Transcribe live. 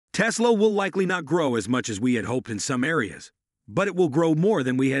Tesla will likely not grow as much as we had hoped in some areas, but it will grow more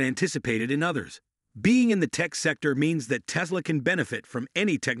than we had anticipated in others. Being in the tech sector means that Tesla can benefit from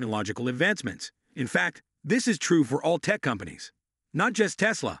any technological advancements. In fact, this is true for all tech companies. Not just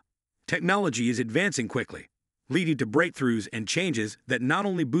Tesla. Technology is advancing quickly, leading to breakthroughs and changes that not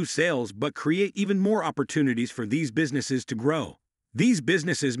only boost sales but create even more opportunities for these businesses to grow. These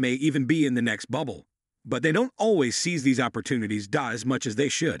businesses may even be in the next bubble, but they don't always seize these opportunities as much as they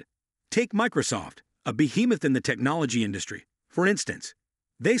should. Take Microsoft, a behemoth in the technology industry. For instance,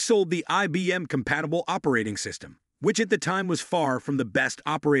 they sold the IBM-compatible operating system, which at the time was far from the best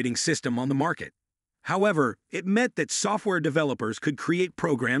operating system on the market. However, it meant that software developers could create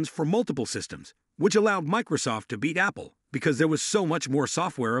programs for multiple systems, which allowed Microsoft to beat Apple because there was so much more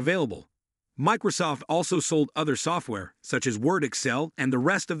software available. Microsoft also sold other software, such as Word, Excel, and the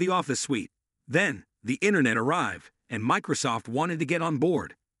rest of the Office suite. Then, the internet arrived, and Microsoft wanted to get on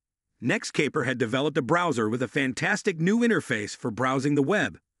board. Netscape had developed a browser with a fantastic new interface for browsing the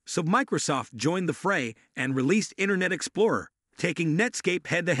web, so Microsoft joined the fray and released Internet Explorer, taking Netscape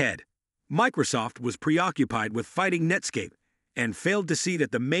head-to-head. Microsoft was preoccupied with fighting Netscape and failed to see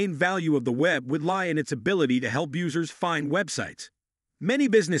that the main value of the web would lie in its ability to help users find websites. Many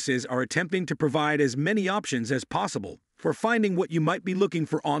businesses are attempting to provide as many options as possible for finding what you might be looking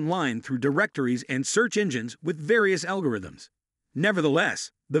for online through directories and search engines with various algorithms.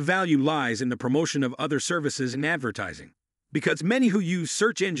 Nevertheless, the value lies in the promotion of other services and advertising, because many who use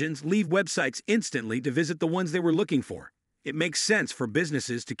search engines leave websites instantly to visit the ones they were looking for. It makes sense for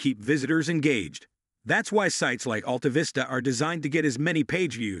businesses to keep visitors engaged. That's why sites like AltaVista are designed to get as many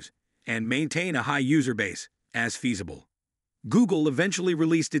page views and maintain a high user base as feasible. Google eventually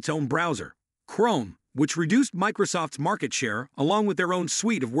released its own browser, Chrome, which reduced Microsoft's market share along with their own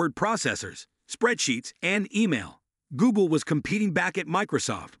suite of word processors, spreadsheets, and email. Google was competing back at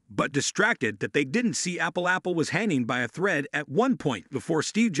Microsoft, but distracted that they didn't see Apple was hanging by a thread at one point before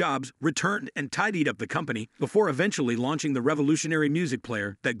Steve Jobs returned and tidied up the company before eventually launching the revolutionary music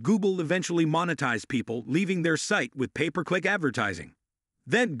player that Google eventually monetized people leaving their site with pay-per-click advertising.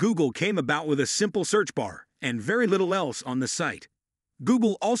 Then Google came about with a simple search bar and very little else on the site.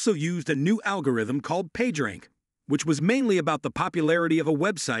 Google also used a new algorithm called PageRank, which was mainly about the popularity of a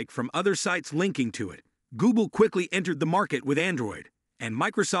website from other sites linking to it. Google quickly entered the market with Android, and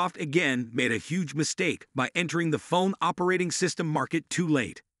Microsoft again made a huge mistake by entering the phone operating system market too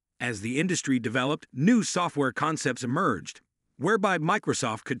late. As the industry developed, new software concepts emerged, whereby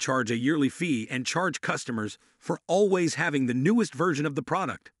Microsoft could charge a yearly fee and charge customers for always having the newest version of the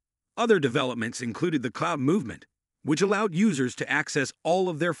product. Other developments included the cloud movement, which allowed users to access all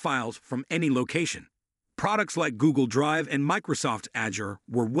of their files from any location. Products like Google Drive and Microsoft Azure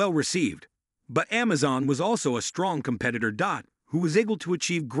were well received. But Amazon was also a strong competitor, who was able to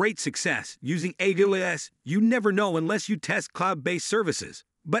achieve great success using AWS. You never know unless you test cloud-based services.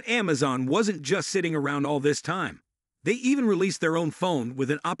 But Amazon wasn't just sitting around all this time. They even released their own phone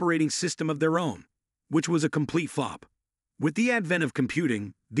with an operating system of their own, which was a complete flop. With the advent of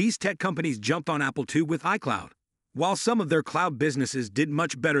computing, these tech companies jumped on Apple II with iCloud. While some of their cloud businesses did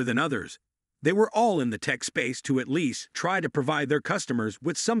much better than others, they were all in the tech space to at least try to provide their customers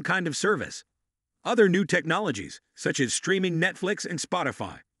with some kind of service. Other new technologies, such as streaming Netflix and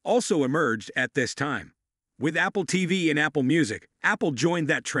Spotify, also emerged at this time. With Apple TV and Apple Music, Apple joined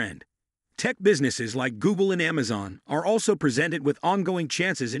that trend. Tech businesses like Google and Amazon are also presented with ongoing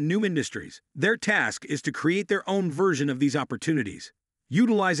chances in new industries. Their task is to create their own version of these opportunities,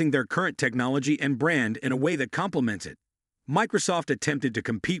 utilizing their current technology and brand in a way that complements it. Microsoft attempted to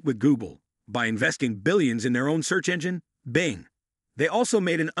compete with Google by investing billions in their own search engine, Bing. They also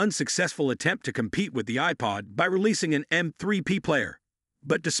made an unsuccessful attempt to compete with the iPod by releasing an M3P player.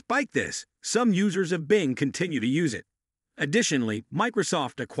 But despite this, some users of Bing continue to use it. Additionally,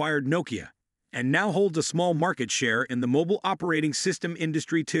 Microsoft acquired Nokia and now holds a small market share in the mobile operating system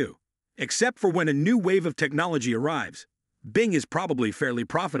industry too. Except for when a new wave of technology arrives, Bing is probably fairly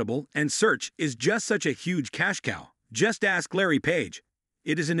profitable and search is just such a huge cash cow. Just ask Larry Page.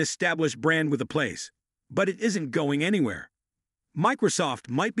 It is an established brand with a place, but it isn't going anywhere. Microsoft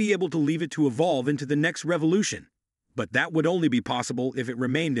might be able to leave it to evolve into the next revolution, but that would only be possible if it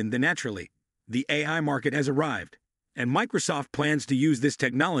remained in the naturally. The AI market has arrived, and Microsoft plans to use this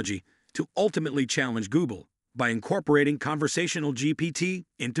technology to ultimately challenge Google by incorporating conversational GPT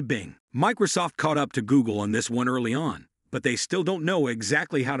into Bing. Microsoft caught up to Google on this one early on, but they still don't know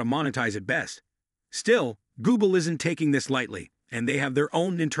exactly how to monetize it best. Still, Google isn't taking this lightly, and they have their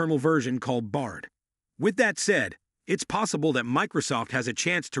own internal version called Bard. With that said, it's possible that Microsoft has a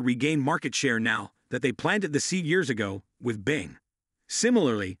chance to regain market share now that they planted the seed years ago with Bing.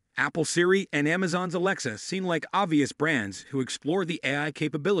 Similarly, Apple Siri and Amazon's Alexa seem like obvious brands who explore the AI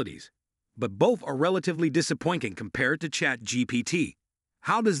capabilities. But both are relatively disappointing compared to ChatGPT.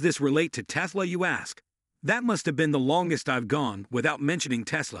 How does this relate to Tesla, you ask? That must have been the longest I've gone without mentioning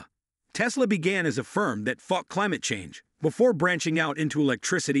Tesla. Tesla began as a firm that fought climate change before branching out into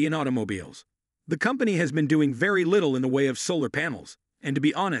electricity and automobiles. The company has been doing very little in the way of solar panels, and to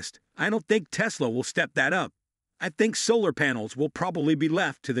be honest, I don't think Tesla will step that up. I think solar panels will probably be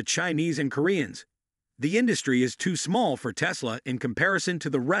left to the Chinese and Koreans. The industry is too small for Tesla in comparison to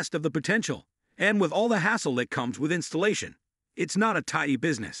the rest of the potential, and with all the hassle that comes with installation, it's not a tidy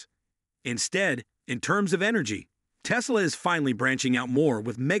business. Instead, in terms of energy, Tesla is finally branching out more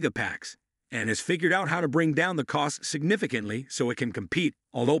with megapacks and has figured out how to bring down the cost significantly so it can compete.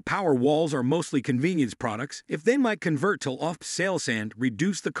 Although power walls are mostly convenience products, if they might convert to off-sales and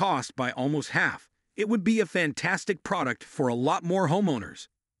reduce the cost by almost half, it would be a fantastic product for a lot more homeowners.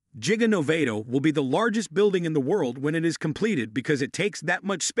 Giga Novato will be the largest building in the world when it is completed because it takes that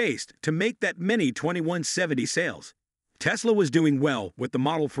much space to make that many 2170 cells. Tesla was doing well with the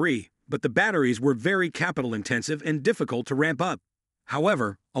Model 3, but the batteries were very capital-intensive and difficult to ramp up.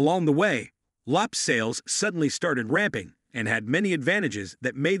 However, along the way, LOP sales suddenly started ramping and had many advantages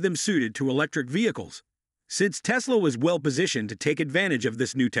that made them suited to electric vehicles. Since Tesla was well-positioned to take advantage of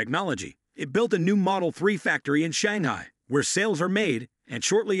this new technology, it built a new Model 3 factory in Shanghai, where cells are made, and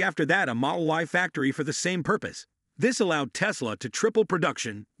shortly after that a Model Y factory for the same purpose. This allowed Tesla to triple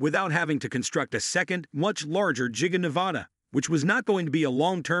production without having to construct a second, much larger Giga Nevada, which was not going to be a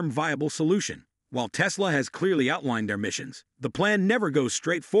long-term viable solution. While Tesla has clearly outlined their missions, the plan never goes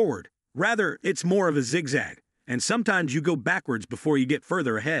straight forward. Rather, it's more of a zigzag, and sometimes you go backwards before you get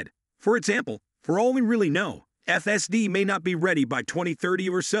further ahead. For example, for all we really know, FSD may not be ready by 2030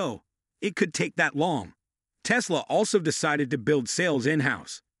 or so. It could take that long. Tesla also decided to build sales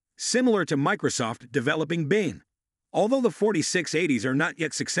in-house, similar to Microsoft developing Bing. Although the 4680s are not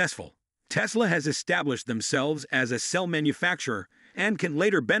yet successful, Tesla has established themselves as a cell manufacturer and can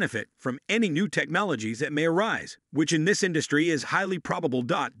later benefit from any new technologies that may arise, which in this industry is highly probable.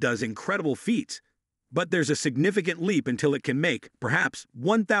 Does incredible feats. But there's a significant leap until it can make, perhaps,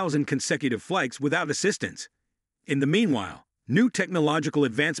 1,000 consecutive flights without assistance. In the meanwhile, new technological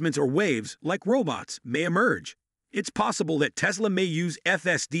advancements or waves, like robots, may emerge. It's possible that Tesla may use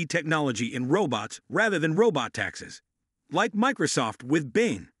FSD technology in robots rather than robot taxis. Like Microsoft with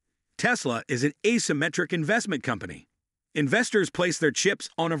Bing, Tesla is an asymmetric investment company. Investors place their chips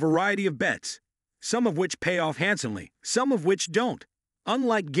on a variety of bets, some of which pay off handsomely, some of which don't.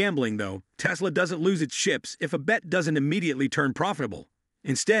 Unlike gambling, though, Tesla doesn't lose its chips if a bet doesn't immediately turn profitable.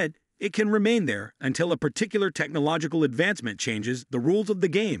 Instead, it can remain there until a particular technological advancement changes the rules of the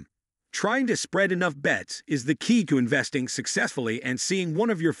game. Trying to spread enough bets is the key to investing successfully and seeing one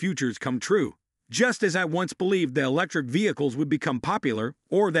of your futures come true. Just as I once believed that electric vehicles would become popular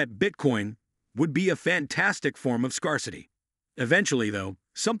or that Bitcoin would be a fantastic form of scarcity. Eventually, though,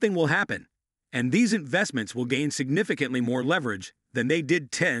 something will happen, and these investments will gain significantly more leverage than they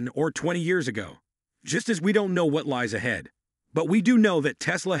did 10 or 20 years ago. Just as we don't know what lies ahead. But we do know that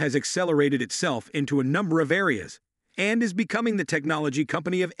Tesla has accelerated itself into a number of areas and is becoming the technology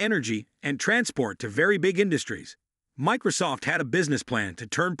company of energy and transport to very big industries. Microsoft had a business plan to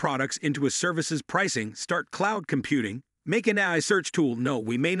turn products into a services pricing, start cloud computing, make an AI search tool. No,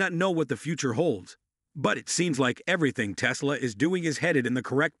 we may not know what the future holds, but it seems like everything Tesla is doing is headed in the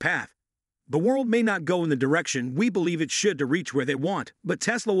correct path. The world may not go in the direction we believe it should to reach where they want, but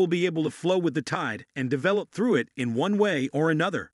Tesla will be able to flow with the tide and develop through it in one way or another.